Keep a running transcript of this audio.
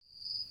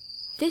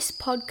This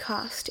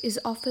podcast is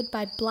offered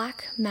by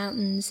Black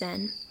Mountain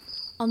Zen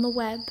on the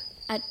web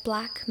at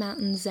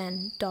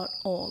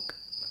blackmountainzen.org.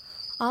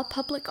 Our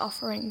public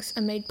offerings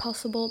are made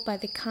possible by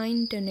the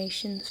kind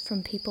donations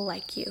from people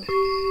like you.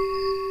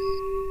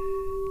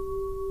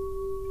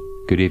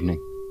 Good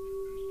evening.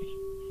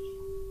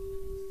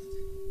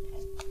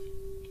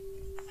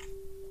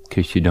 In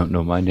case you don't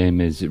know, my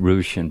name is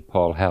Ryushin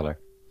Paul Haller.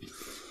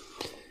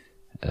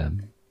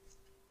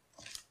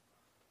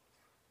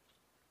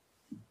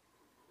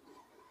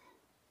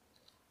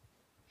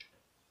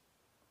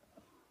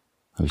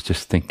 I was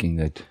just thinking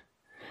that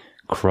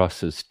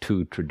crosses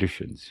two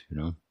traditions,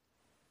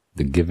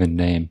 the given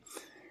name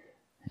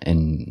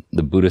in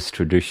the Buddhist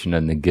tradition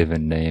and the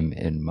given name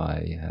in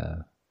my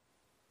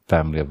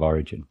family of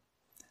origin.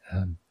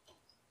 What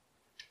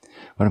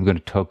I'm going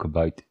to talk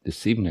about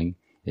this evening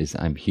is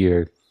I'm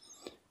here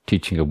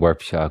teaching a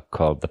workshop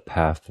called The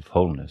Path of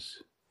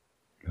Wholeness,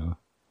 and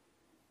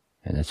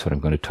that's what I'm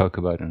going to talk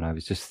about. And I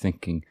was just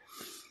thinking,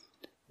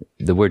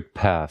 the word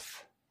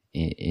path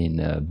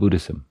in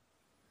Buddhism,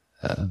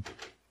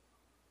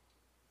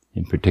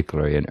 in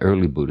particular in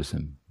early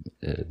Buddhism,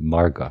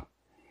 marga,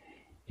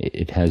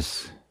 it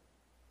has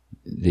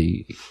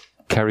a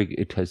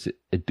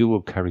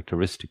dual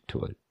characteristic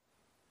to it.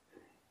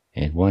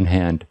 On one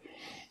hand,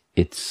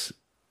 it's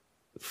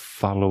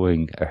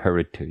following a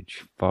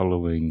heritage,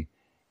 following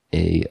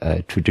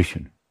a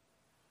tradition,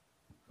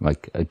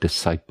 like a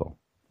disciple.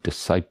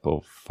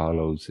 Disciple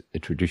follows a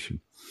tradition.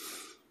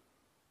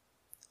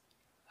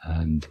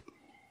 And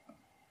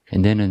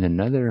then in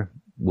another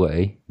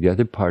way, the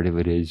other part of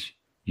it is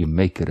you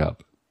make it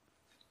up,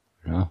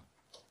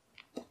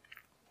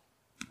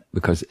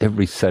 because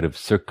every set of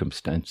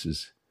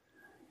circumstances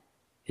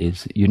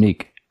is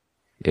unique.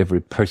 Every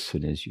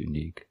person is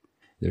unique.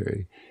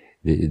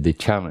 The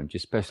challenge,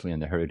 especially in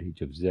the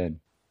heritage of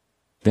Zen,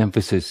 the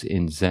emphasis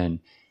in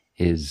Zen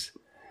is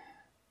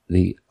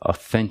the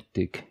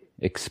authentic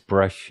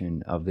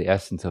expression of the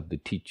essence of the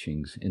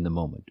teachings in the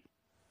moment,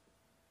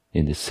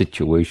 in the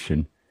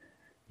situation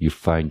you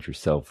find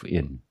yourself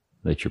in,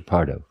 that you're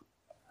part of.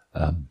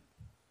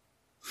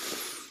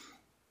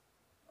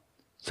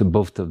 So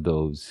both of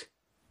those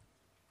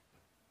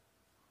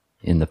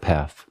in the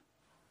path,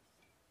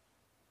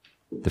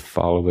 the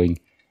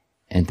following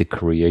and the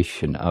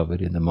creation of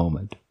it in the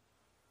moment.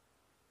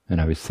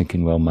 And I was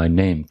thinking, well, my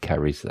name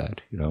carries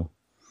that,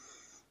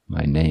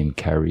 My name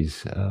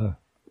carries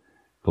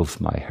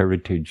both my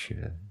heritage,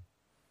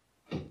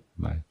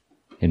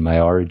 in my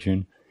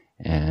origin,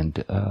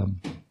 and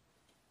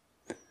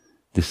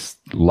this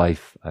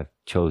life I've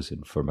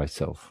chosen for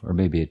myself, or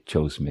maybe it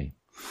chose me.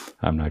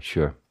 I'm not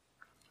sure.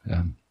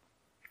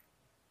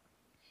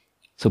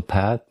 So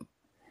path,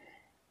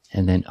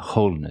 and then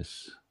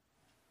wholeness.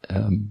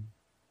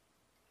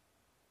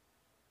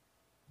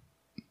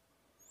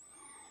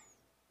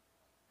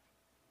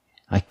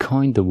 I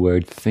coined the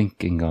word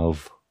thinking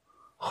of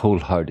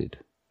wholehearted,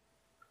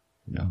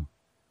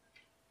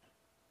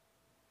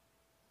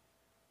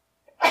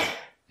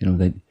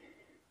 that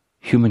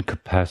human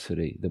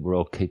capacity that we're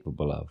all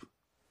capable of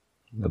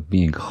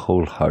being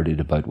wholehearted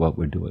about what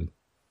we're doing.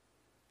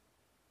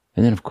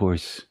 And then, of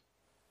course,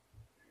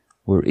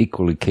 we're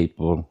equally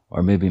capable,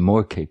 or maybe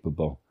more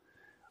capable,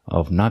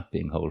 of not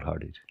being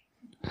wholehearted,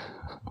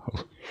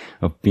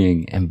 of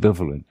being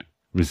ambivalent,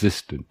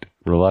 resistant,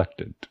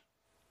 reluctant.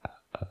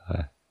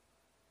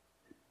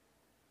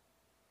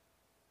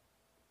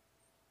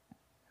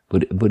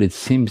 But it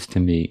seems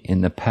to me,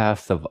 in the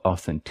path of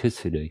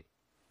authenticity,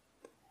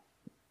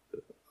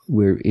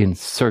 we're in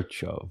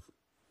search of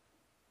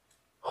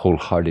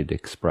wholehearted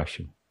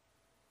expression.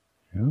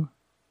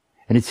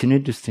 And it's an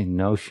interesting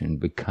notion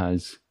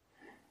because,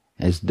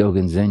 as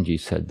Dogen Zenji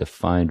said, the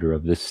founder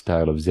of this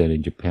style of Zen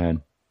in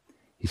Japan,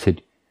 he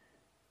said,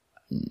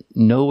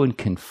 no one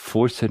can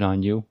force it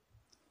on you,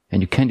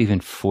 and you can't even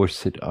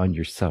force it on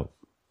yourself.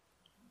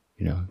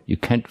 You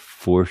can't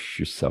force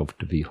yourself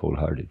to be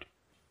wholehearted.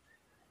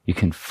 You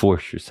can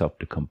force yourself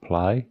to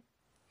comply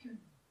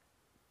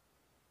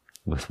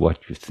with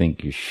what you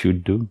think you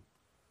should do,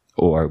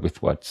 or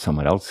with what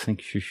someone else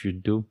thinks you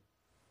should do.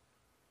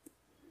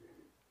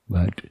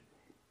 But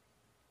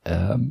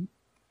that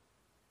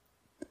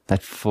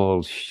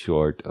falls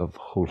short of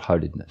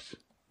wholeheartedness.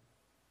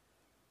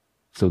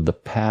 So the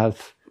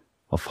path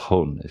of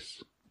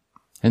wholeness,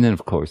 and then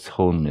of course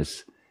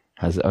wholeness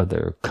has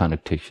other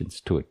connotations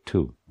to it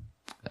too.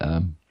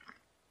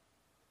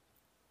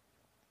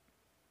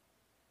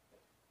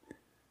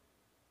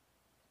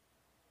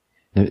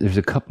 There's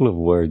a couple of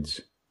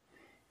words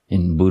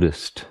in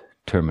Buddhist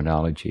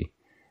terminology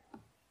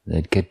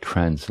that get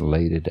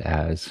translated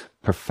as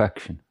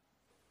perfection,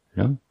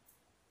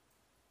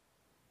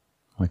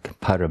 like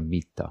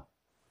paramita.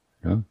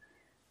 The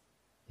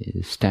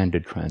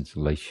standard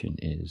translation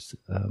is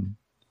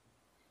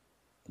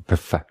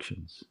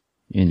perfections.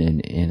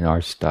 In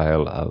our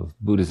style of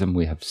Buddhism,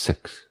 we have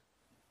 6.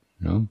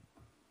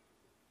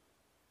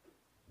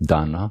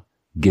 Dana,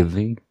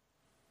 giving,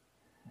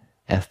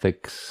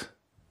 ethics,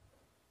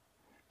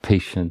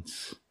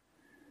 patience,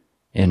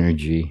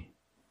 energy,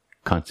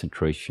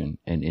 concentration,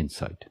 and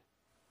insight.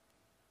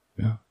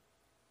 Yeah.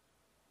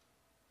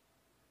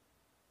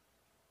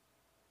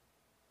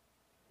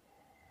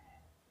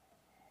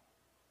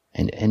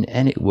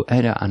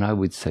 And I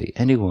would say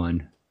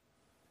anyone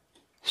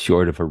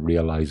short of a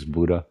realized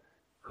Buddha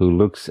who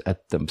looks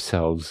at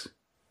themselves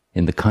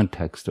in the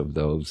context of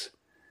those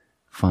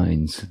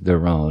finds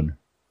their own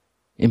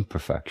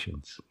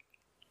imperfections.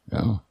 You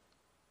know?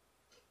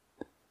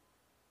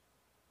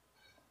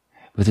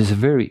 But there's a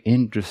very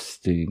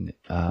interesting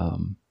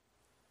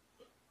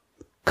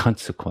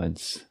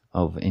consequence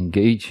of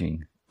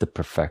engaging the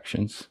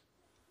perfections,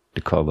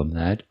 to call them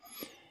that,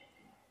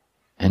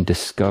 and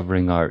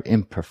discovering our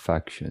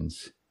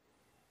imperfections,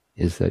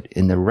 is that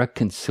in the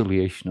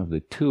reconciliation of the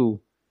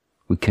two,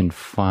 we can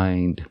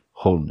find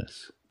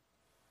wholeness.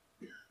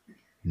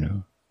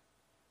 You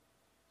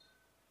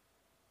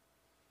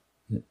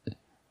know?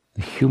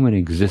 The human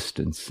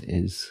existence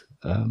is,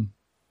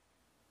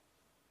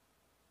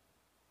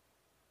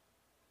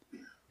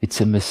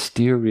 it's a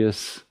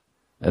mysterious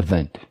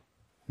event,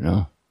 you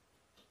know?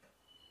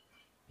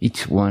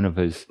 Each one of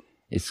us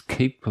is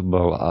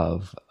capable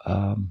of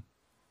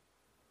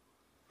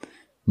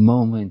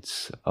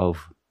moments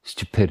of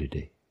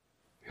stupidity,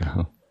 you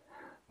know?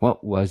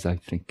 What was I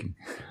thinking?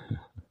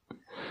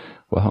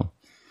 Well,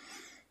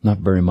 not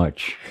very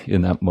much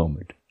in that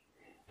moment.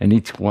 And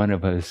each one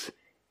of us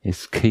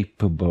is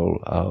capable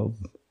of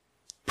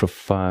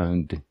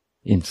profound,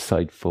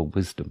 insightful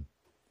wisdom,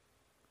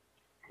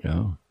 you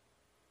know?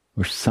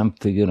 Or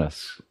something in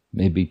us,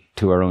 maybe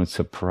to our own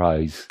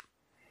surprise,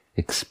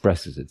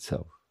 expresses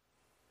itself.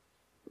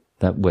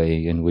 That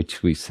way in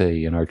which we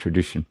say in our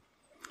tradition,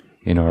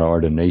 in our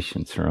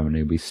ordination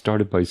ceremony, we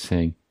started by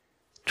saying,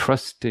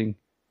 trusting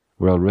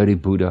we're already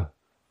Buddha,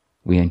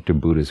 we enter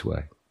Buddha's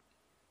way.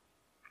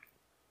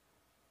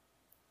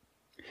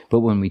 But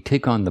when we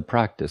take on the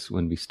practice,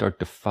 when we start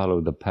to follow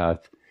the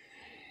path,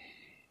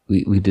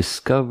 we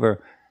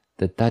discover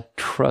that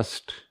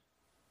trust,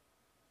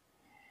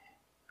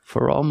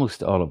 for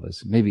almost all of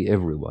us, maybe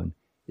everyone,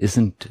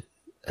 isn't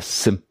a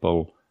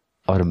simple,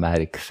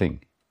 automatic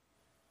thing.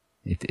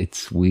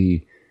 It's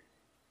we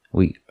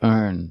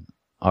earn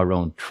our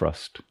own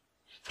trust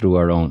through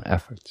our own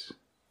efforts.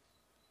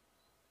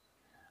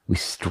 We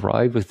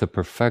strive with the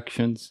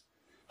perfections,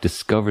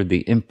 discover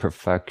the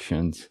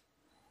imperfections,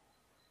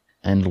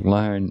 and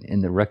learn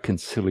in the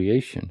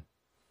reconciliation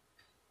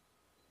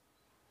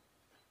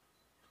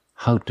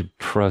how to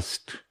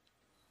trust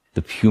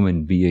the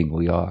human being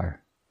we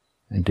are,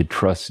 and to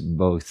trust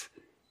both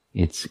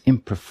its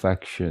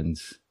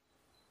imperfections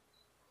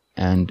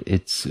and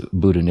its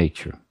Buddha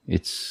nature,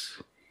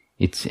 its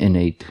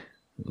innate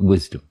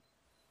wisdom.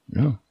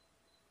 You know?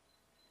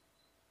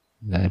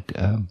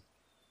 That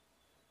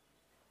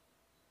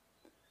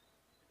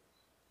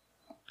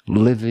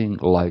living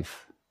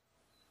life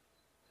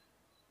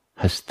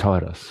has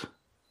taught us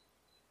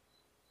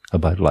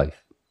about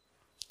life.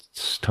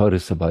 It's taught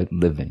us about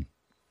living.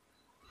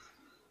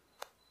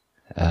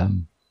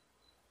 And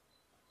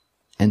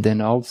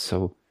then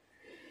also,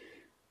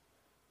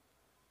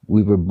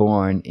 we were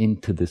born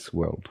into this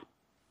world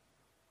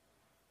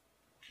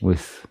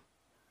with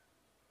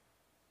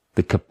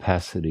the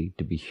capacity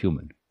to be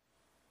human.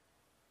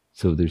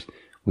 So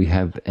we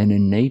have an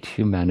innate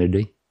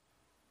humanity.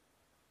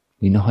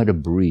 We know how to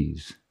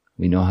breathe.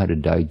 We know how to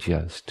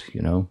digest,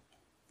 you know.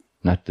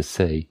 Not to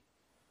say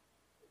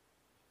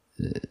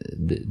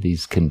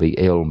these can be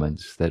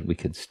ailments that we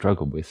can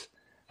struggle with,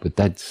 but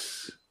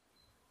that's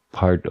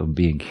part of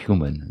being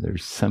human.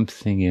 There's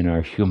something in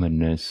our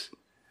humanness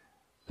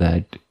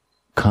that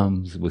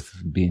comes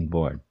with being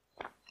born.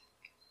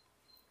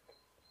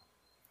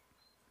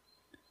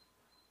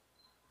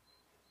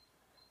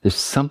 There's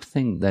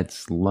something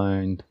that's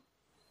learned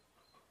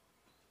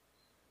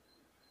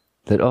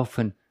that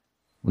often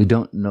we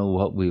don't know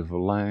what we've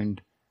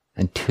learned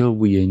until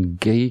we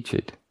engage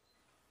it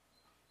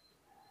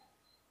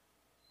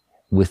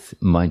with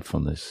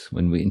mindfulness,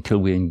 until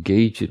we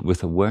engage it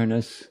with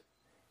awareness,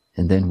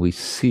 and then we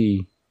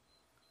see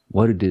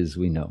what it is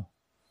we know.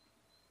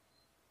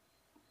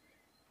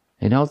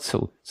 And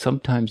also,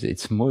 sometimes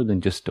it's more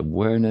than just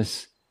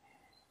awareness.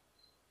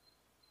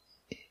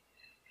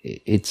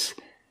 It's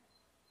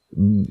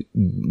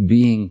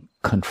being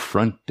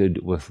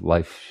confronted with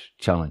life's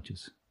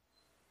challenges.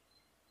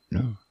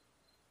 No.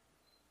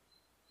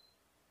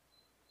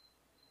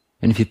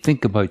 And if you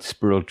think about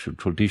spiritual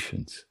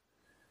traditions,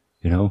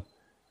 you know,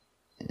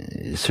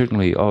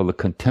 certainly all the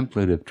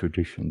contemplative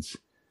traditions,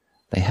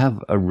 they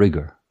have a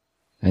rigor.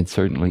 And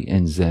certainly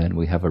in Zen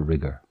we have a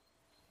rigor,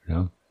 you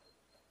know.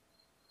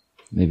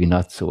 Maybe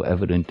not so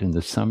evident in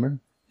the summer.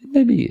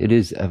 Maybe it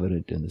is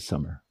evident in the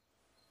summer.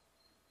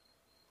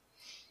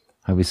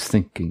 I was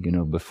thinking, you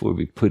know, before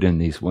we put in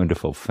these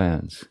wonderful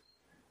fans,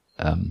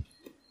 the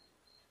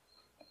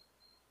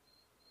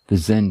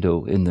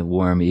Zendo in the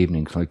warm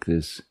evenings like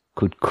this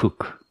could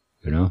cook,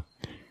 you know.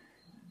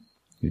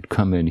 You'd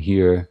come in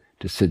here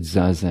to sit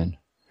zazen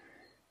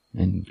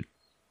and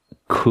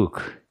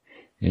cook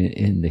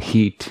in the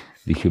heat,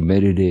 the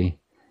humidity,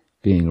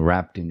 being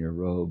wrapped in your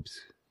robes,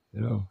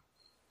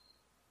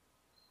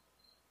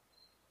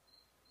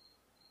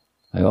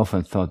 I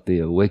often thought the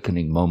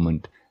awakening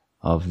moment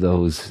of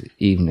those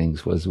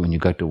evenings was when you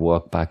got to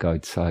walk back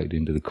outside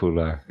into the cool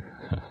air.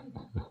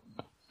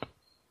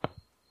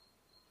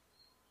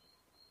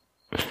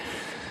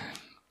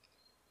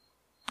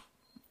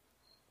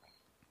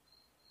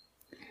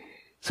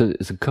 So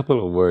there's a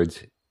couple of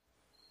words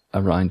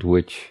around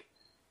which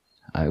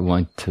I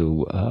want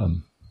to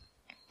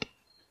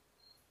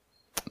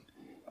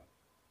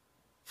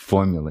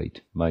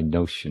formulate my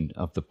notion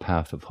of the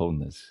path of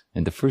wholeness.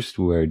 And the first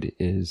word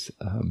is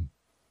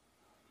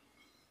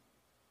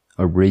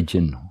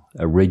original,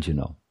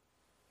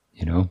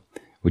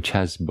 which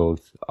has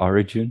both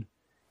origin,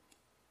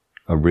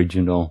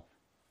 original,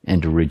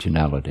 and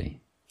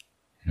originality.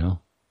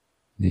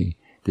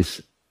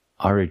 This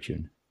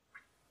origin.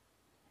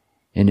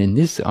 And in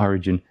this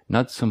origin,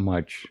 not so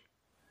much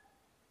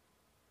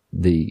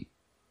the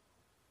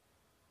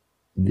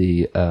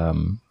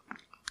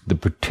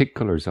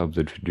particulars of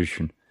the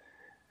tradition,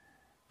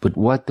 but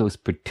what those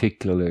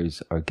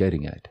particulars are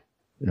getting at.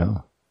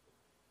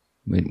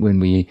 When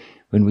we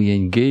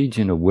engage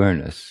in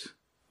awareness,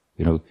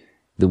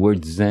 the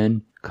word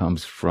Zen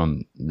comes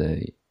from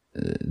the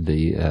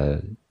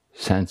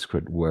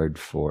Sanskrit word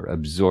for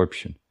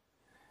absorption.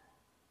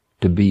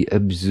 To be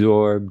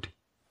absorbed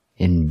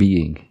in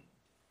being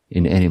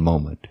in any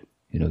moment.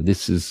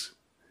 This is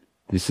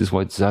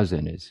what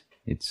Zazen is.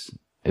 It's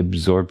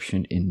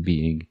absorption in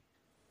being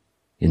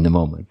in the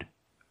moment.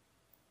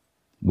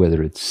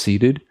 Whether it's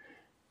seated,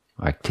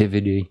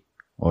 activity,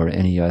 or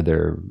any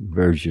other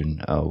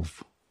version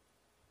of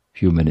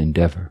human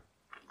endeavor.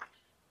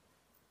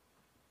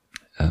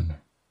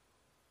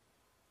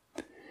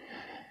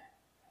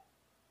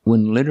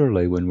 When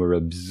we're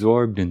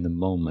absorbed in the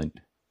moment,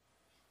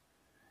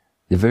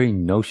 the very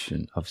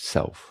notion of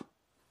self,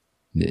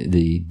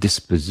 the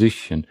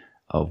disposition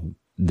of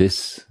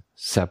this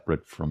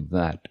separate from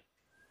that,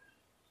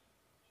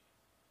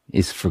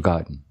 is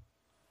forgotten.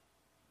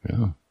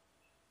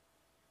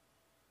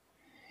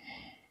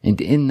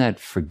 And in that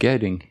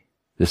forgetting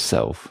the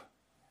self,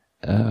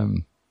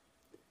 the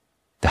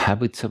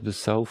habits of the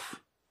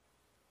self,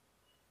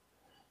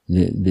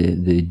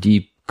 the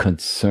deep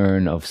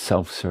concern of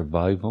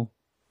self-survival,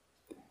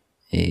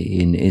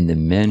 in the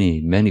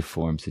many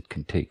forms it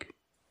can take,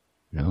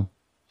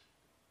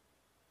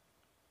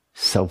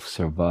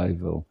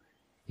 Self-survival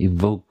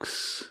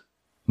evokes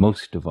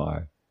most of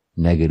our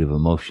negative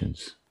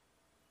emotions.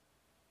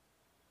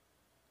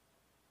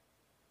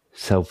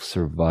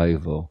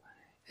 Self-survival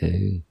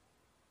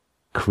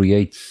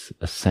creates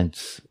a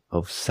sense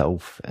of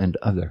self and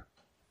other,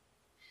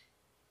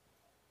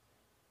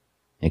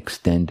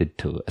 extended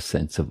to a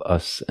sense of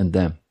us and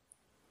them.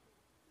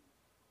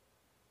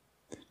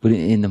 But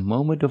in the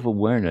moment of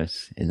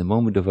awareness, in the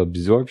moment of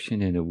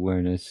absorption in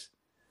awareness,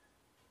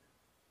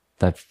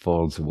 that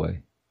falls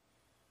away.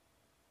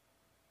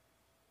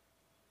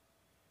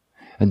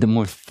 And the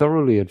more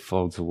thoroughly it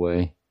falls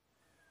away,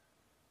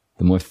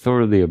 the more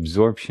thoroughly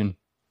absorption,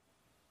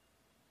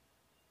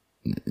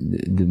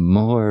 the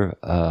more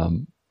a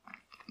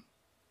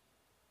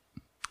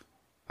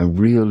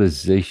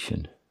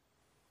realization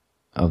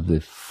of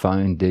the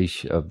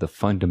foundation, of the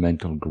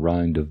fundamental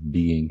ground of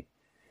being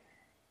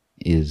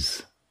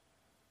is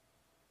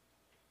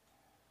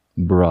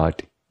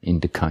brought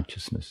into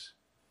consciousness.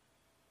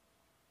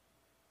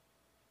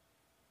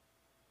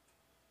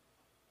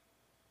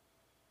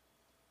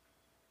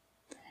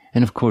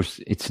 And of course,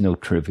 it's no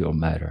trivial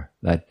matter.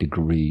 That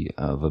degree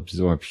of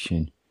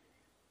absorption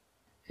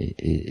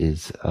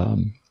is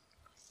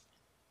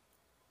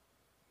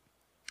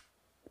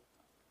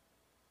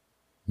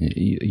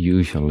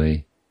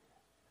usually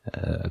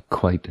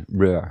quite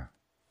rare.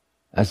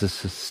 As a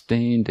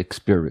sustained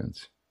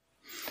experience,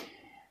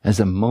 as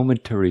a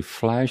momentary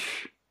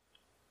flash,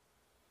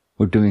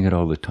 we're doing it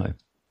all the time.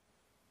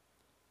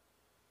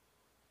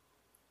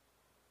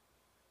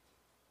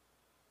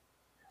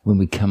 When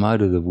we come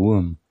out of the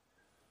womb,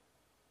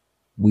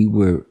 we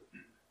were,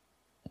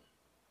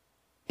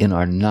 in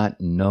our not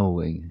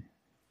knowing,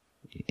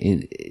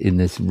 in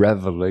this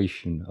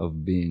revelation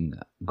of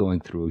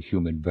going through a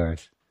human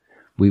birth,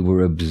 we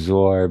were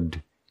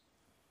absorbed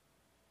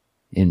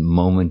in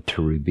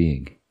momentary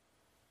being.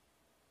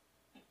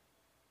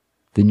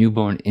 The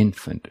newborn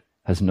infant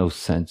has no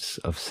sense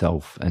of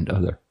self and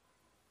other.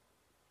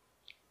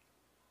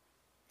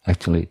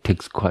 Actually, it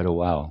takes quite a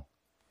while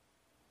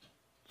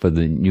for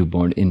the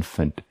newborn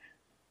infant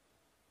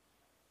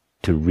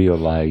to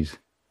realize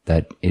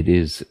that it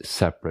is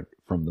separate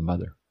from the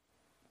mother.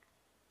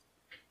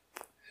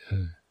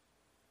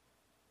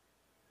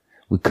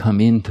 We come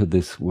into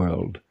this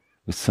world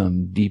with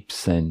some deep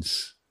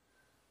sense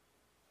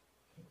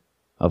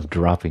of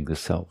dropping the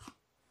self,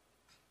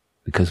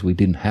 because we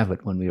didn't have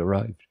it when we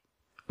arrived.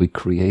 We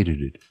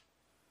created it.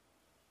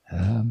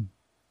 And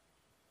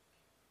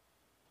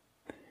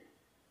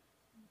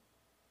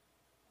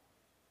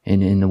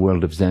in the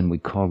world of Zen, we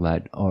call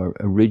that our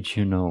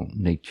original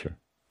nature,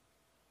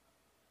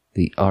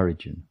 the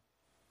origin,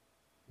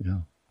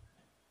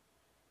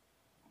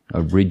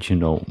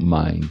 Original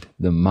mind,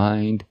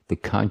 the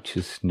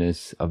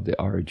consciousness of the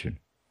origin.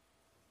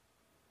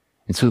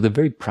 And so the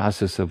very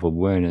process of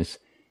awareness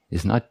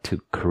is not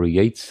to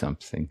create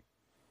something,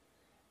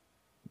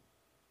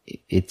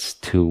 it's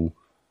to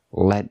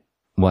let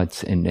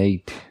what's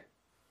innate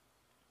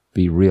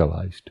be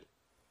realized.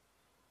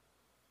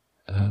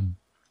 And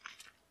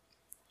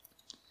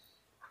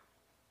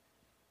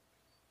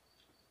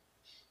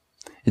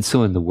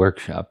so in the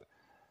workshop,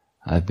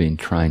 I've been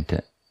trying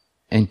to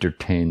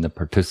entertain the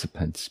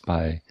participants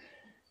by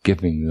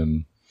giving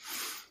them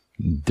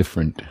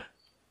different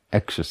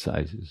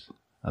exercises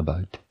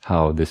about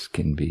how this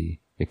can be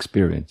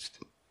experienced.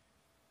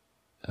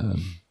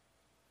 And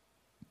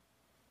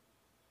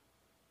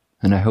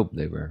I hope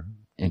they were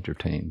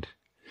entertained.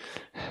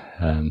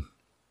 And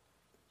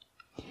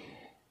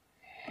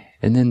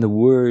then the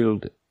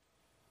word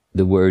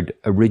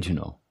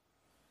original,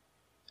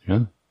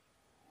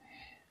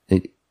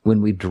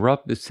 when we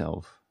drop the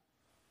self,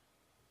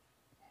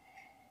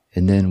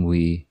 and then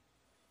we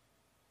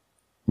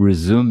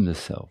resume the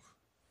self,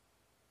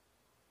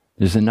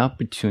 there's an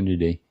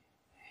opportunity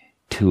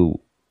to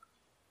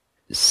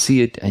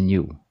see it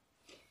anew.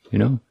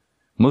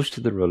 Most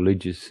of the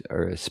religious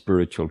or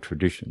spiritual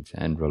traditions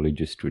and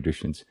religious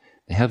traditions,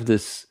 they have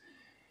this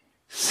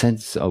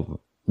sense of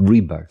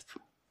rebirth.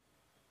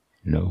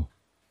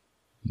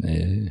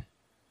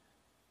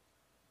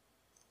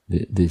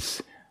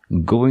 This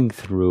going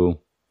through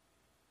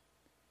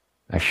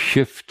a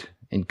shift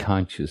in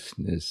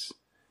consciousness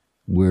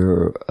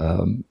where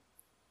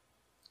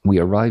we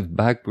arrive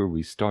back where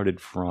we started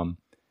from,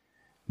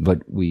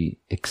 but we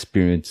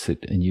experience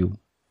it anew.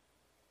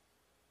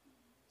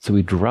 So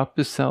we drop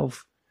the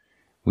self,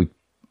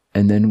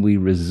 and then we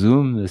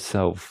resume the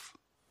self.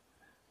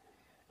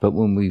 But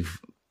when we've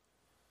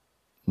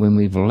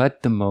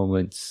let the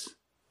moments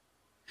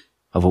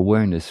of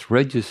awareness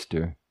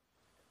register,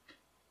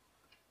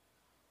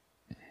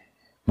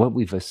 what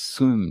we've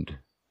assumed,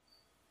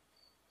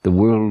 the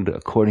world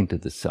according to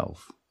the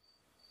self,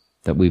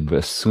 that we've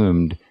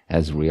assumed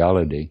as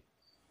reality,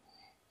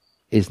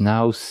 is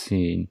now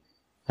seen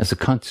as a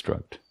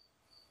construct.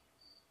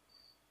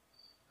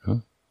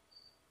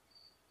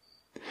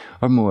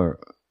 Or more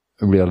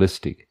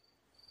realistic,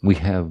 we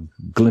have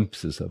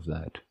glimpses of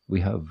that.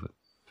 We have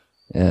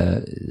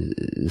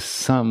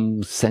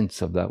some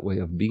sense of that way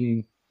of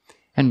being,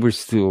 and we're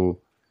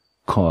still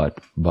caught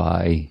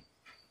by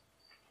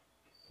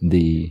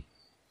the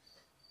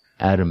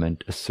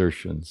adamant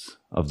assertions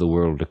of the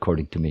world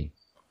according to me.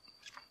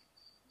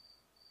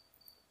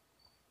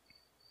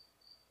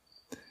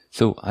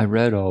 So I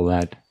read all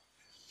that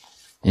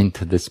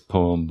into this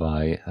poem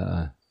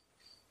by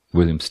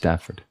William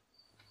Stafford.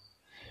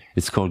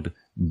 It's called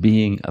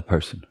Being a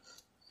Person.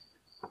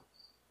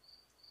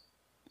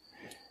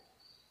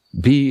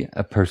 Be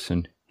a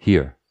person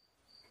here.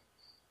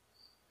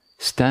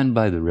 Stand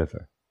by the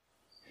river.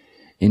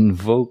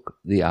 Invoke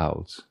the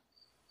owls.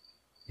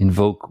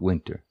 Invoke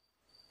winter,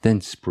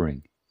 then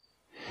spring.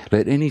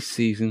 Let any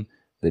season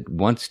that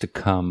wants to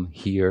come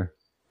here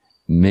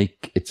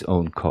make its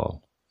own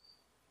call.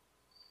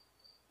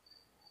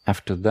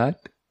 After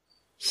that,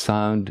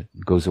 sound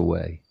goes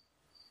away.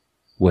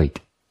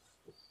 Wait.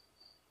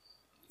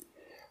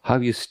 How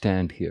you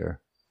stand here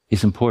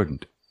is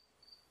important.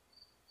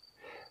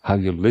 How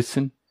you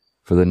listen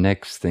for the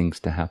next things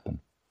to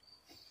happen.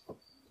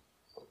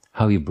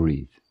 How you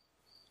breathe.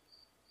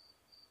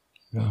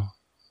 The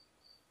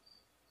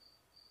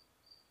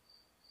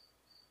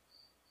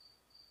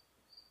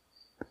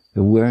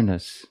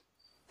awareness,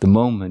 the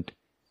moment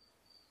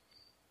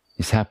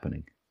is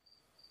happening.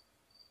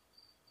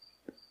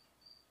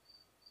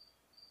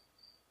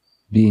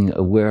 Being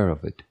aware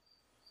of it,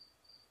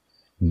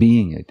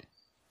 being it,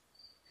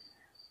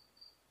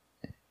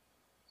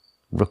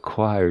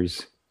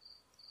 requires,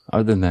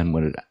 other than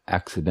when it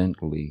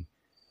accidentally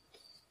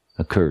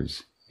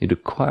occurs, it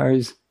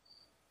requires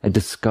a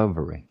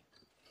discovery.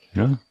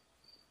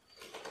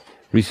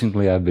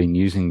 Recently I've been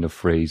using the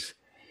phrase,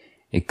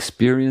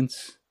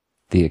 experience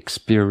the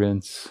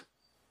experience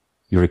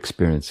you're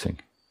experiencing.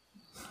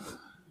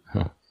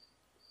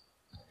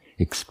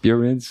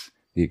 Experience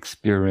the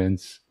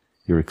experience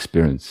you're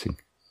experiencing.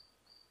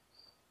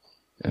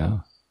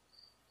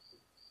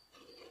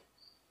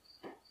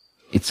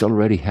 It's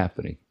already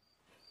happening.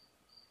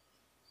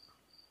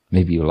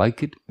 Maybe you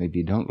like it, maybe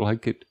you don't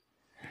like it.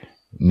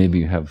 Maybe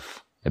you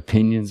have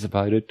opinions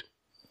about it,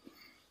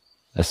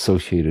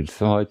 associated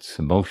thoughts,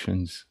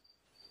 emotions.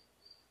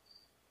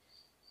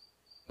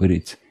 But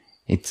it's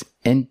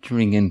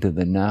entering into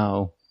the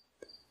now,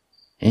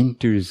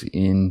 enters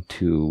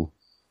into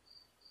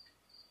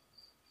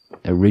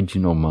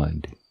original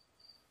mind,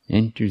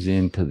 enters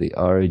into the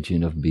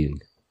origin of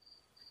being.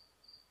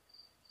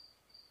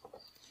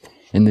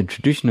 In the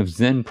tradition of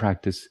Zen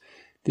practice,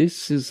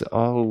 this is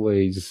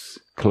always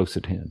close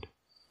at hand.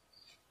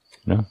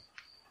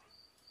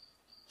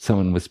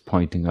 Someone was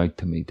pointing out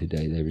to me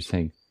today, they were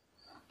saying,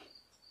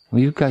 well,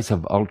 you guys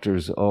have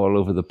altars all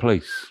over the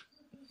place.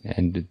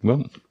 And,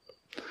 well,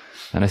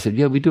 And I said,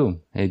 yeah, we do.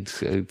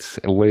 It's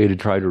a way to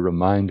try to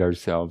remind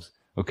ourselves,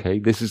 okay,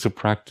 this is a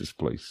practice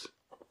place.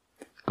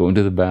 Going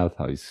to the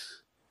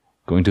bathhouse,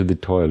 going to the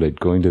toilet,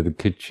 going to the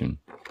kitchen,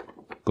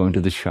 going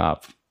to the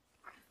shop,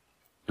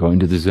 going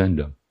to the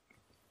zendo.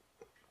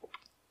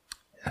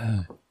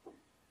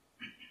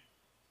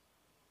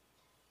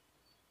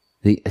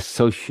 The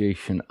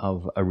association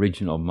of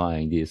original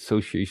mind, the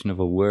association of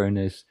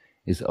awareness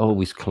is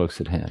always close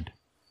at hand.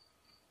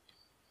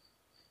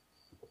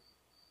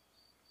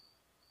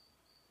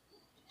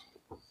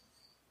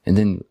 And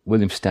then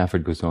William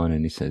Stafford goes on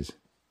and he says,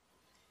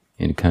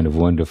 in a kind of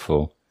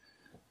wonderful,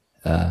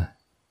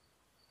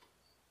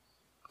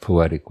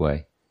 poetic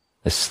way,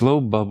 a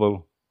slow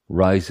bubble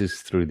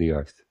rises through the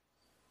earth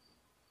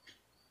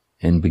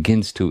and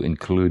begins to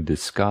include the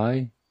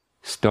sky,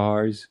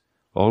 stars,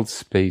 all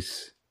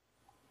space,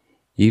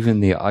 even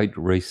the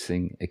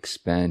out-racing,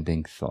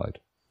 expanding thought.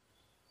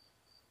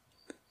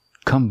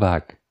 Come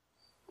back,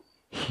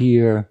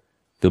 hear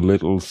the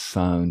little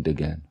sound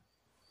again.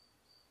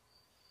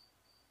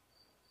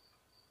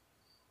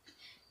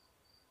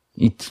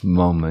 Each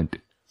moment,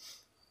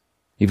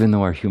 even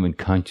though our human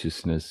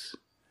consciousness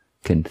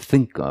can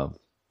think of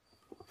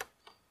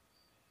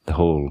the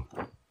whole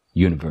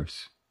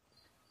universe,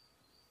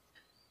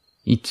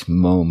 each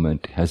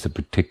moment has a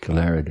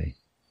particularity.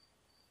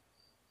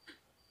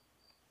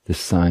 The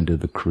sound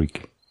of the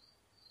creek,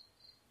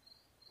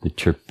 the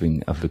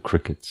chirping of the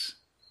crickets.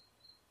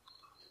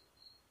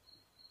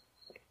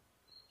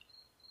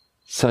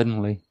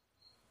 Suddenly,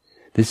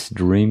 this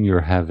dream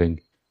you're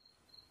having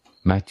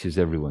matches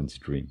everyone's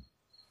dream.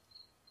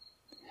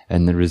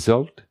 And the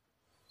result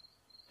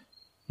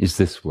is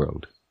this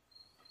world.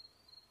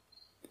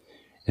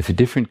 If a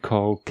different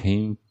call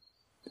came,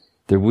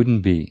 there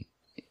wouldn't be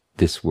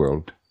this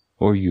world,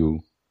 or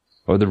you,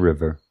 or the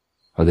river,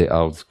 or the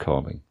owls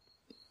calling.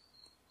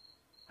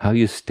 How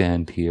you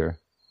stand here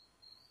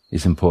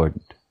is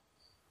important.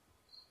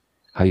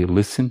 How you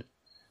listen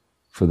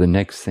for the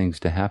next things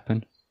to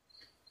happen,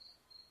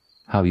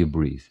 how you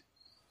breathe.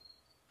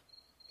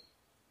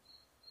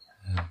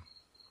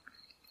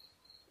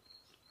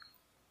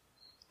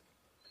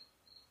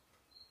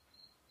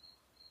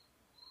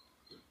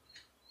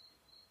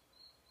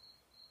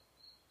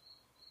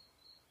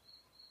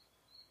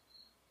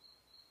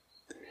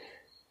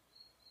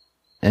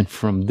 And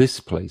from this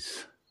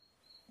place,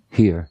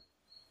 here,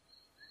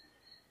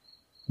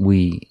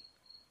 we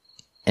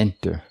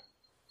enter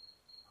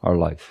our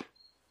life.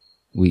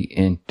 We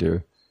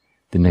enter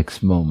the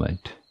next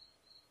moment.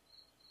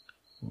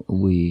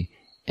 We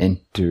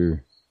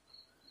enter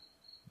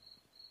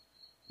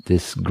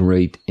this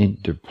great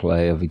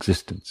interplay of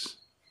existence.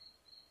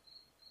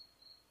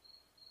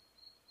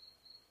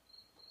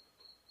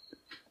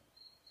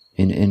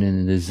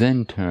 In the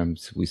Zen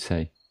terms, we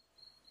say,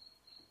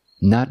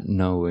 not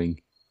knowing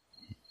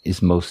is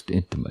most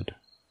intimate.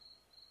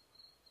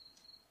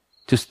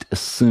 Just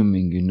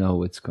assuming you know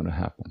what's going to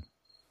happen.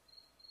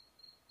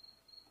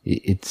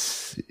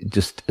 It's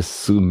just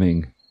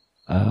assuming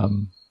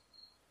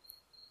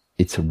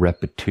it's a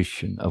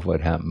repetition of what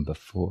happened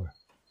before.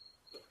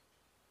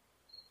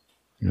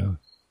 You know,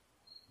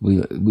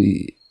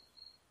 we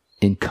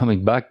in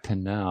coming back to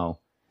now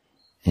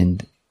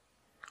and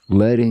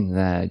letting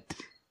that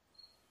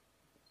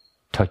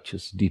touch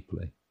us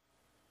deeply,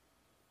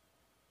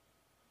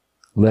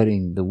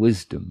 letting the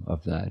wisdom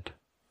of that,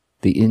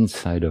 the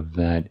insight of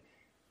that,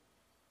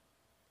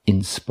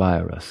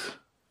 inspire us.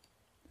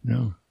 You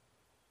know,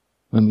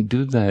 when we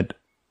do that,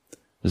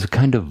 there's a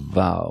kind of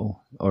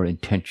vow or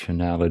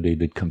intentionality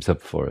that comes up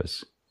for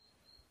us.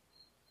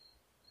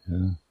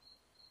 Yeah.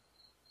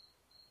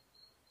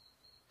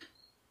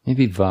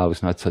 Maybe vow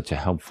is not such a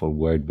helpful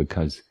word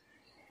because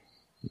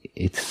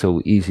it's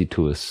so easy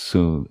to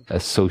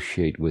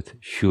associate with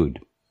should,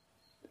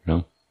 you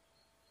know.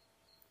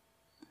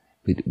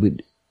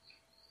 But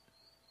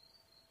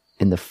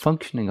in the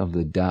functioning of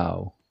the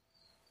Tao,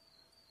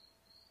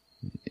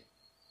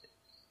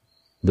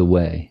 the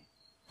way,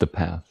 the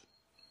path,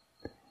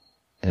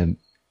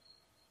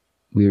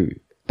 we're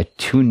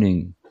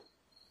attuning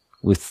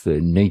with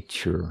the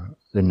nature,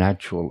 the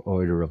natural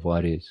order of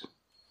what is,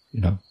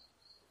 you know.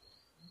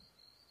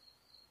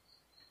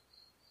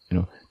 You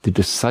know, the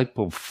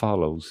disciple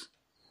follows,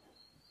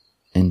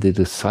 and the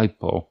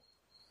disciple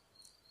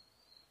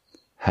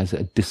has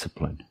a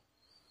discipline.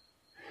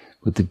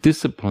 But the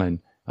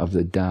discipline of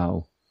the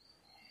Tao,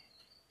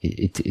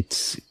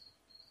 it's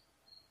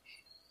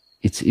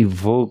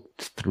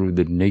evoked through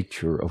the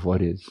nature of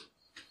what is.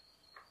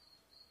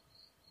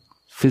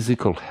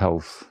 Physical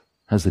health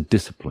has a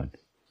discipline.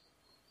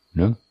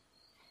 You know?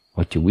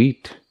 What you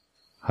eat,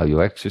 how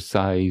you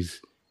exercise,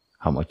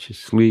 how much you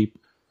sleep,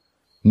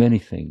 many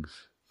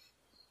things.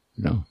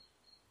 You know?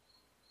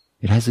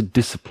 It has a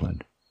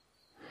discipline.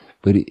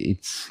 But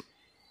it's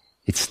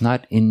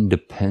not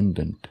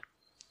independent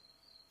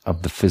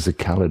of the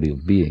physicality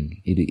of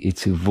being.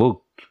 It's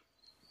evoked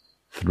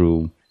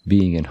through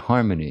being in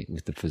harmony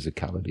with the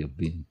physicality of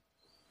being.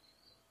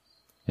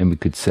 And we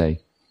could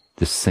say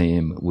the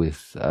same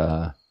with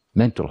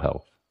mental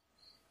health.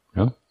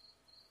 No?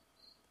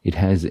 It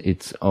has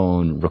its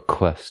own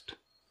request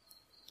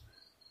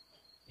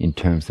in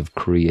terms of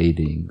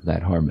creating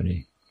that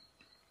harmony.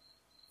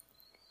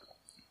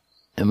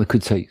 And we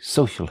could say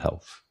social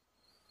health.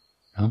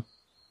 No?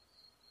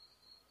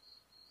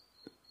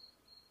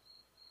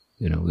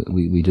 You know,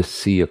 we just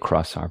see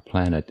across our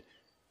planet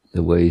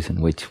the ways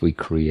in which we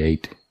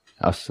create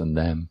us and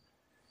them,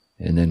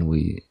 and then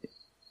we,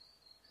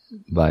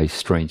 by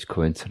strange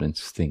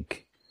coincidence,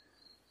 think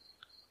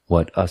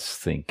what us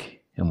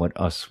think and what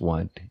us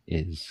want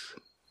is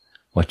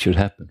what should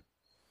happen.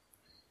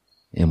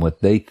 And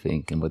what they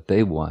think and what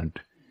they want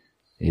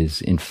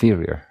is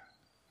inferior.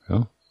 You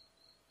know?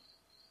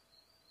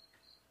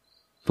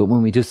 But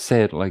when we just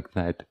say it like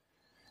that,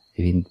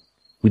 I mean,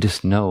 we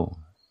just know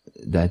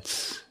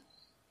that's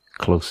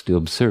close to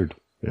absurd,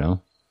 you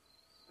know.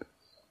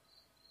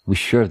 We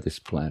share this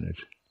planet,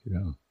 you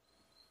know.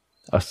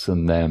 Us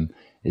and them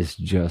is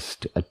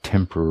just a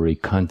temporary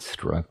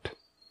construct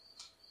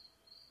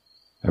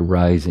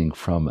arising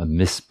from a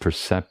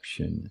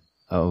misperception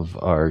of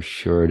our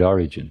shared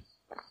origin.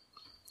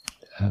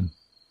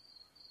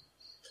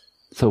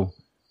 So,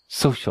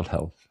 social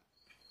health,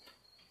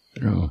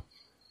 you know,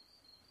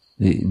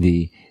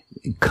 the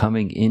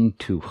coming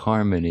into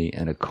harmony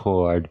and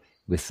accord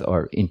with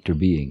our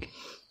interbeing,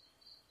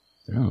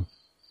 you know.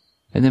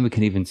 And then we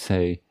can even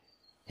say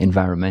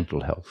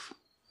environmental health,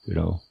 you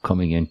know,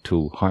 coming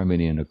into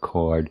harmony and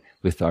accord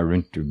with our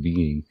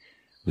interbeing,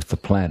 with the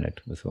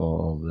planet, with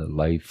all the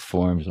life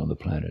forms on the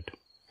planet.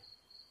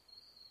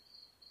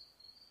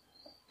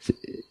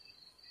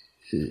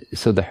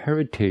 So the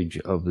heritage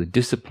of the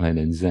discipline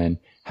in Zen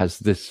has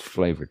this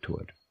flavor to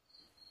it,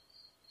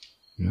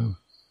 you know.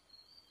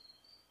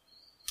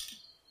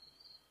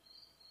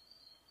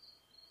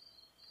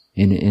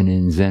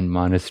 In Zen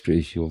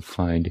monasteries, you'll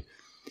find,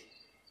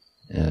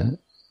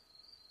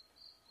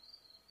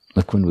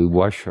 like when we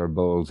wash our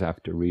bowls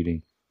after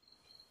reading,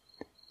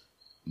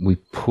 we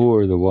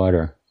pour the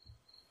water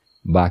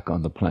back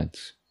on the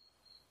plants.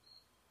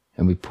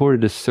 And we pour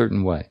it a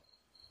certain way.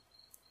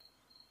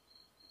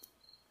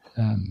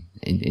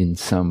 In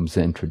some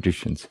Zen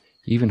traditions,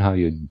 even how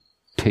you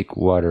take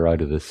water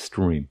out of the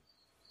stream.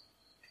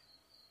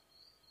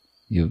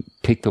 You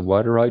take the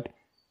water out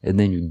and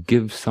then you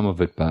give some of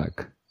it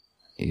back.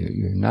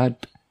 You're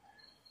not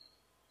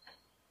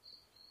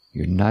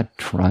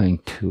trying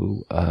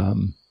to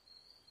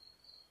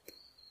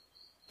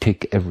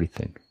take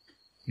everything.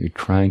 You're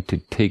trying to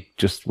take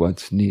just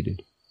what's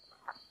needed.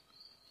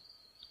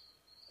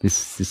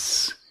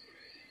 This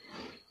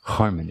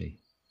harmony.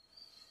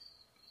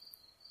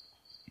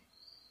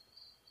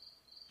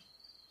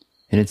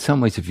 And in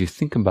some ways, if you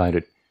think about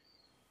it,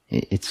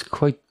 it's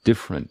quite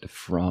different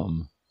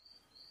from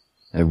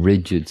a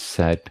rigid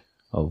set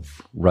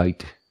of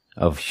right,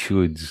 of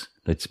shoulds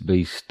that's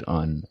based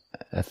on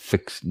a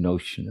fixed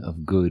notion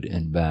of good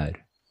and bad.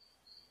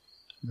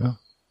 You know?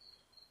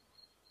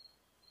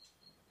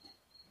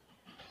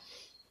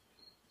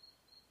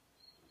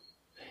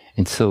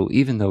 And so,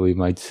 even though we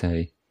might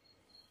say,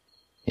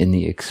 in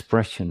the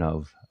expression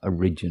of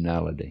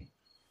originality,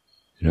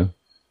 you know,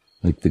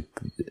 like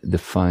the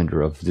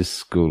founder of this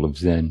school of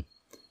Zen,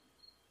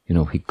 you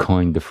know, he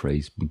coined the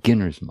phrase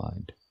beginner's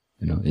mind.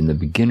 You know, in the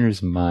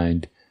beginner's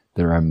mind,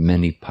 there are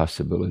many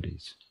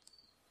possibilities.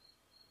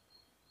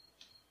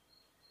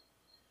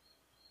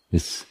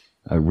 This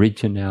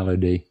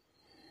originality,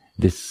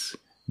 this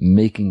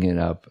making it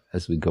up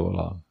as we go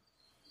along.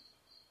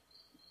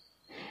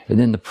 And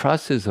then the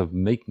process of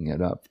making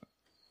it up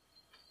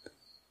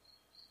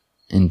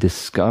and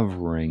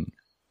discovering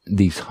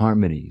these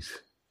harmonies,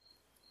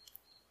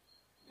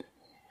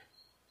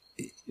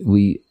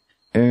 we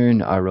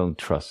earn our own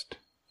trust.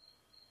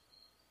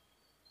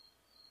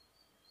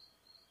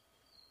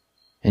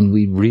 And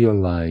we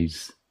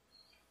realize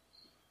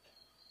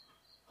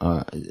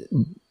our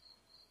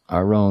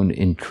own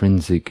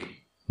intrinsic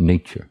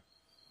nature,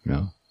 you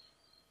know.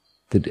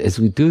 That as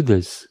we do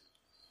this,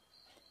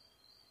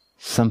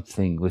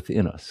 something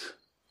within us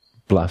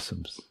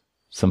blossoms.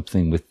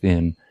 Something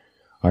within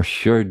our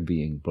shared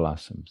being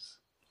blossoms.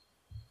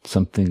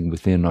 Something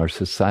within our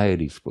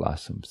societies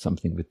blossoms.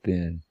 Something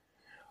within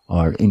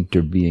our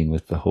interbeing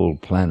with the whole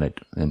planet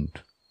and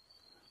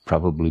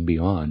probably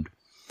beyond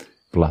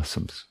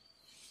blossoms.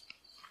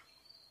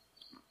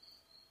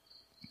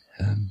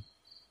 And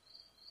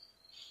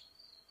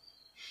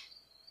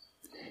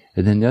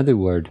then the other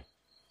word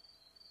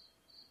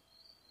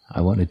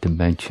I wanted to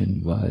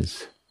mention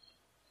was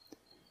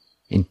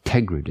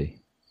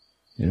integrity,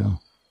 you know,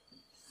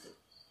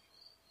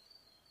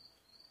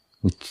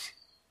 which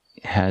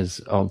has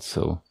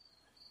also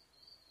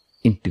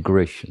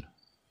integration.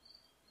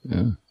 You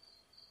know?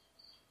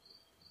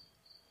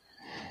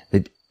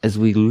 That as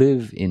we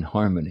live in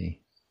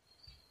harmony,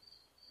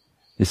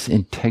 this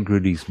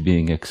integrity is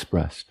being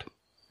expressed.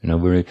 You know,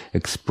 we're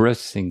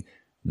expressing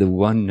the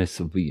oneness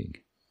of being.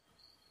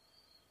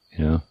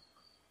 You know,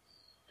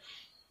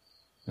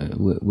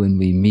 when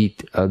we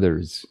meet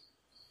others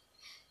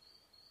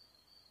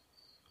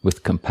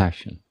with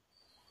compassion,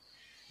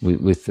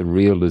 with the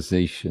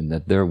realization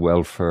that their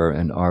welfare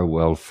and our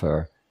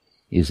welfare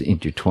is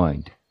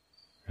intertwined.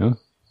 You know?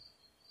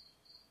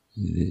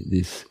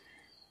 This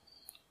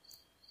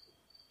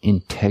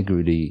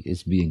integrity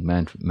is being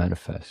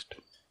manifest.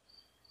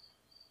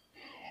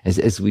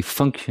 As we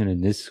function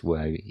in this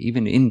way,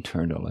 even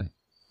internally,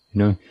 you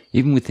know,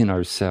 even within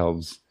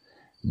ourselves,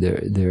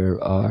 there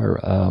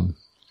are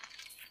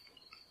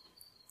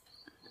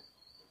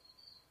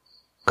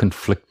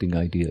conflicting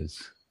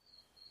ideas.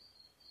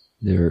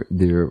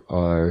 There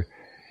are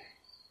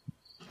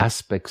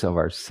aspects of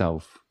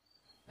ourself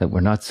that we're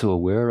not so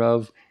aware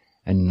of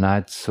and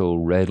not so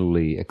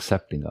readily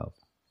accepting of,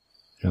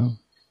 you know?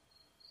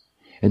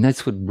 And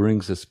that's what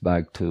brings us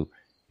back to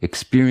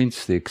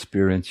experience the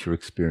experience you're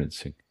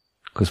experiencing.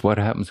 Because what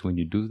happens when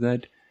you do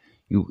that?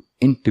 You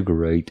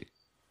integrate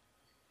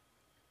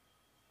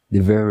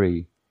the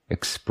very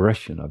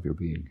expression of your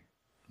being,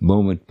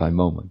 moment by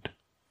moment,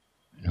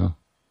 you know?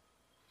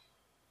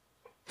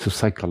 So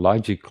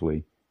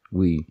psychologically,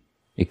 we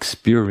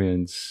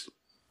experience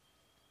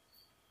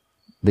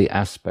the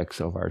aspects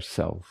of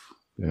ourself,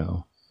 you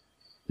know,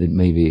 that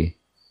maybe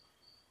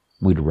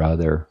we'd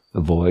rather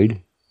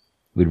avoid,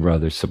 we'd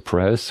rather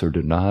suppress or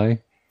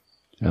deny,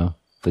 you know,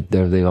 but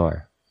there they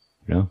are,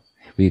 you know.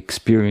 We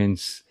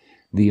experience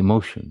the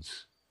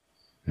emotions,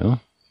 you know.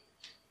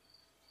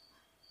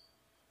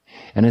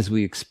 And as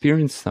we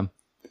experience them,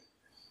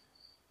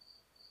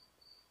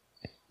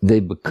 they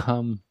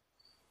become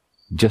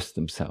just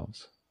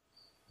themselves.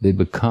 They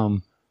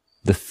become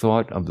the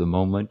thought of the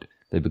moment.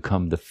 They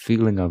become the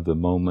feeling of the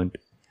moment.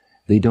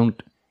 They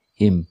don't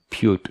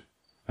impute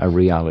a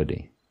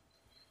reality.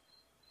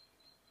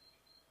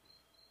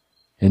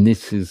 And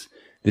this is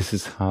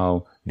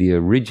how the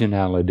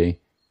originality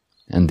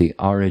and the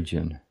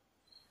origin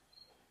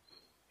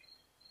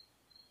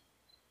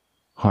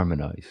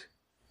harmonize.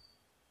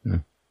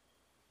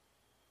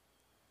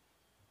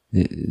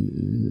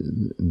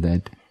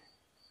 That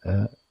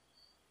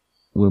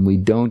when we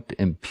don't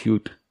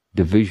impute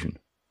division,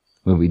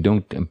 when we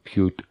don't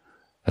impute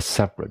a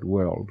separate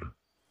world,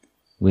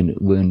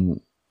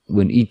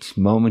 when each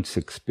moment's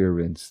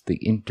experience, the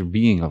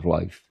interbeing of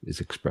life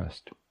is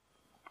expressed.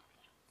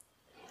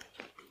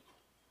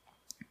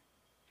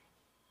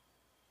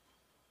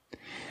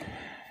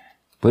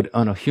 But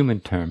on a human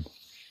term,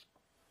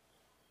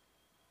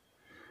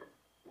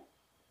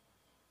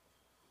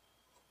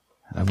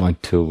 I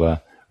want to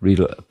read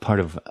a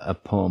part of a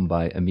poem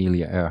by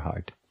Amelia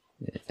Earhart.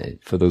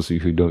 For those of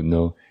you who don't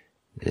know,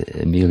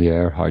 Amelia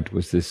Earhart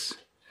was this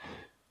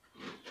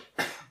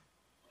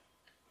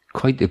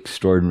quite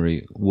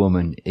extraordinary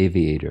woman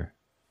aviator,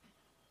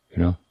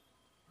 you know.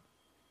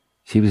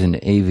 She was an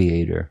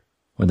aviator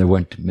when there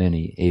weren't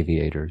many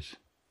aviators.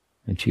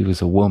 And she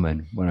was a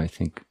woman when I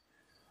think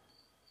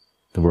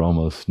there were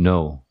almost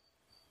no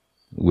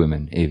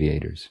women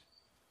aviators.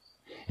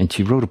 And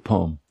she wrote a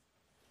poem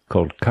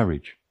called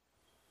Courage.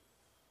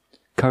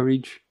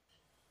 Courage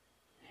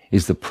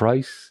is the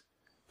price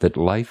that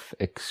life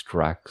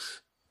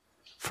extracts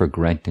for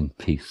granting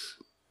peace.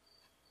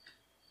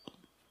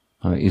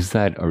 Is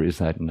that or is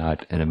that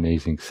not an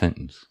amazing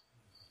sentence?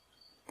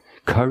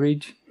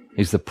 Courage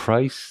is the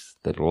price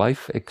that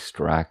life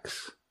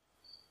extracts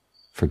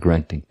for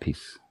granting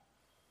peace.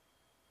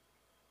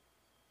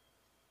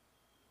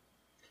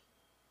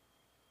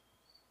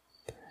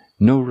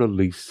 No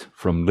release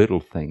from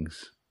little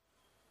things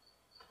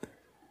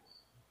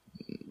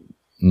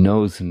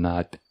knows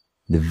not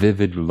the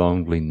vivid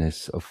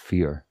loneliness of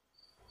fear,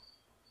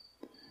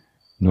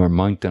 nor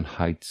mountain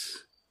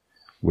heights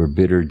where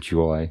bitter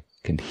joy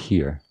can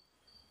hear.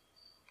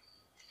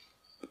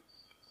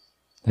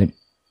 That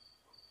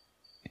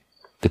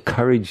the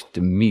courage to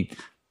meet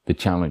the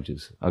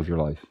challenges of your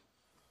life,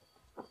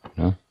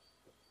 you know?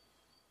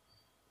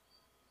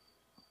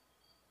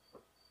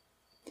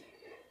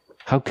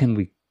 How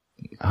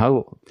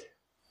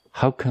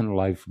can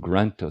life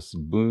grant us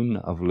boon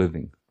of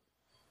living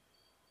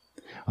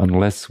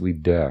unless we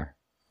dare?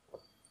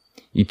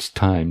 Each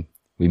time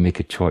we make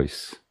a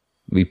choice,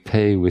 we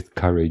pay with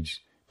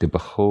courage to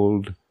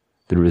behold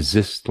the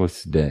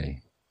resistless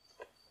day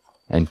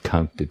and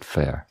count it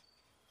fair.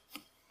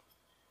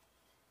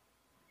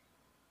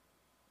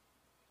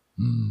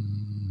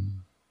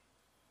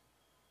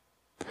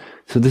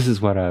 So this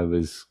is what I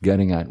was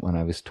getting at when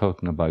I was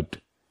talking about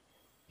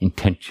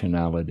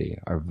intentionality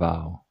or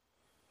vow.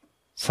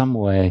 Some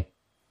way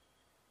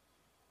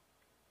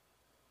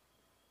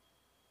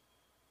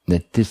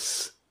that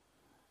this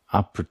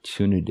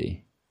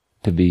opportunity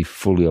to be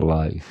fully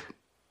alive,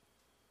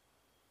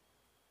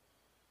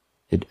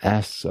 it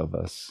asks of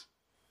us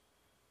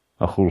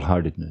a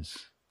wholeheartedness.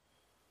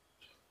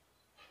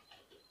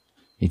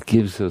 It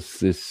gives us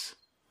this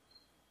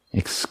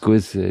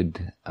exquisite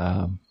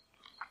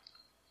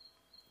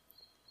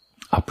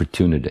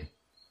opportunity,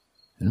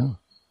 you know.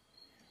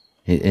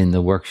 In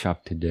the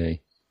workshop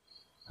today,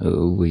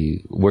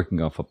 we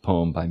working off a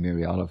poem by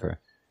Mary Oliver.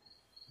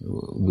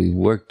 We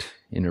worked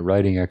in a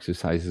writing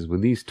exercises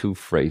with these two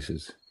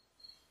phrases.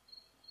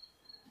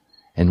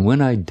 And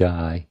when I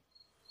die,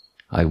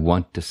 I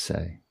want to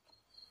say.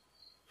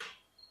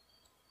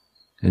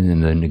 And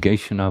then the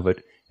negation of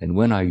it, and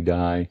when I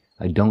die,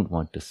 I don't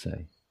want to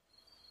say.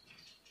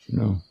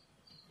 No.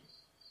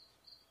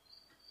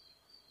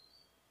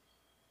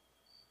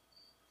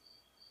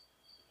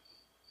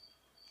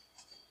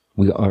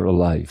 We are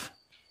alive.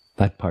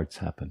 That part's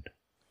happened.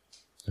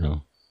 You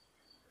know.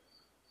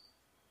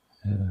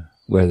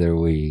 Whether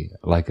we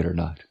like it or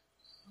not.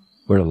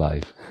 We're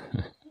alive.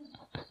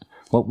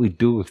 What we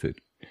do with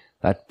it,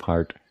 that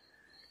part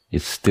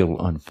is still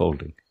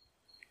unfolding.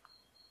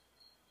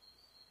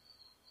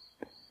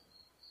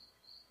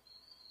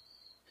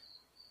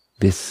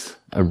 This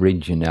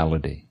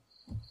originality,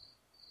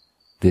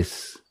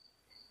 this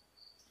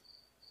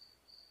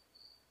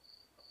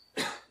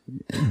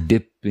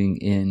dipping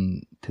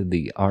into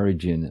the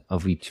origin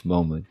of each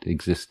moment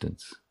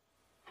existence,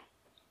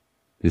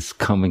 this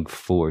coming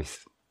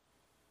forth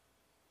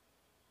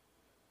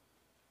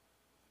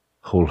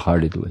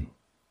wholeheartedly.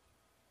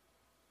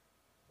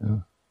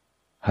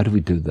 How do we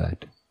do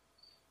that?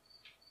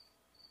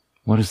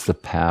 What is the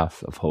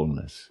path of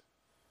wholeness?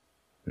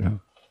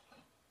 And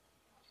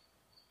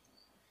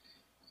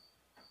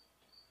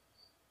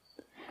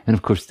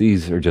of course,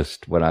 these are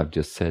just what I've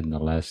just said in the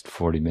last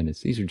 40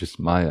 minutes. These are just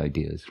my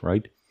ideas,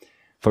 right?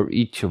 For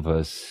each of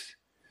us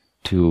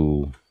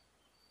to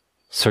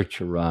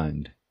search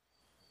around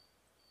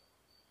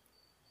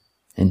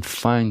and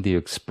find the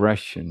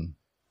expression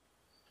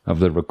of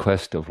the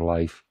request of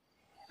life,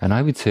 and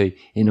I would say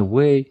in a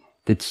way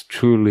that's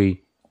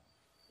truly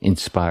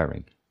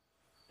inspiring,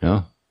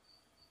 And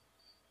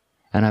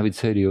I would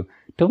say to you,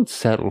 don't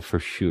settle for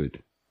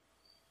should,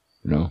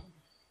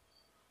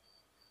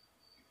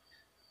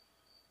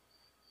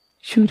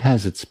 Should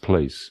has its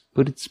place,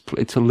 but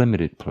it's a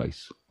limited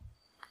place.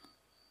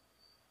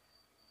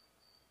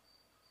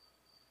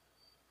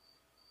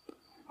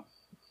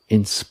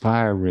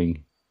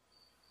 Inspiring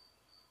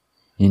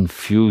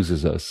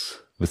infuses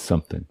us with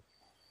something,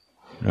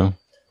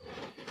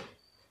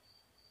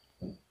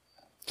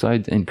 So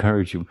I'd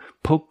encourage you,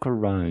 poke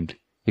around,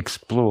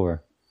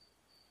 explore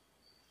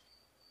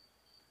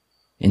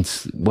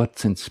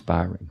what's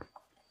inspiring,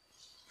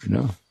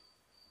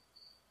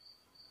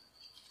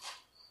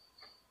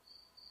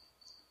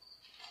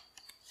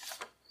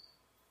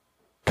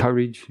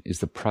 Courage is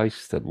the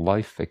price that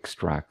life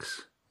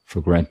extracts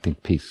for granting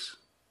peace.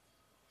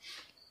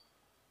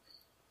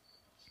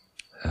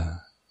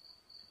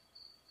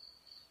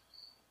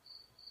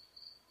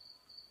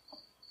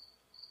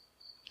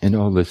 In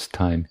all this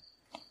time,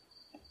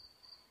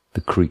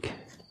 the creek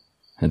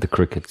and the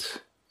crickets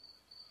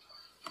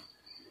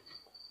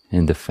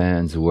and the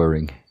fans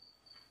whirring,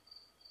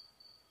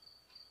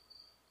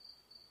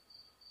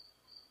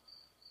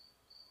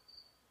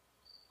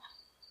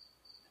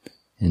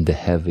 in the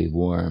heavy,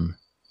 warm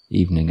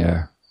evening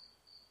air.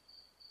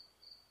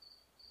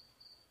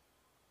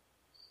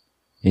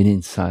 And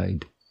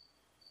inside,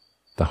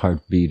 the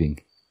heart beating,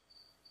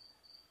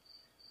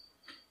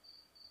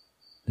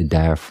 the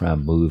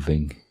diaphragm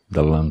moving,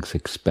 the lungs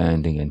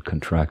expanding and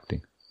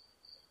contracting.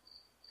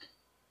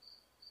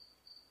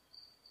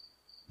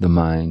 The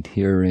mind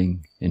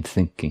hearing and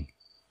thinking.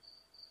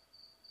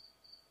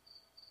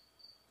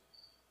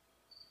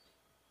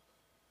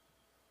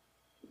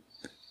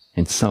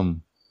 And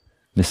some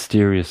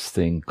mysterious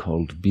thing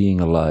called being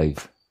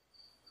alive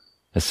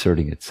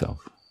asserting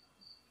itself.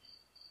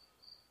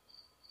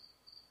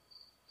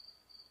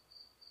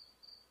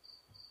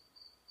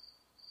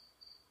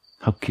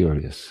 How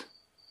curious.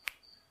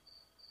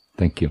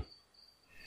 Thank you.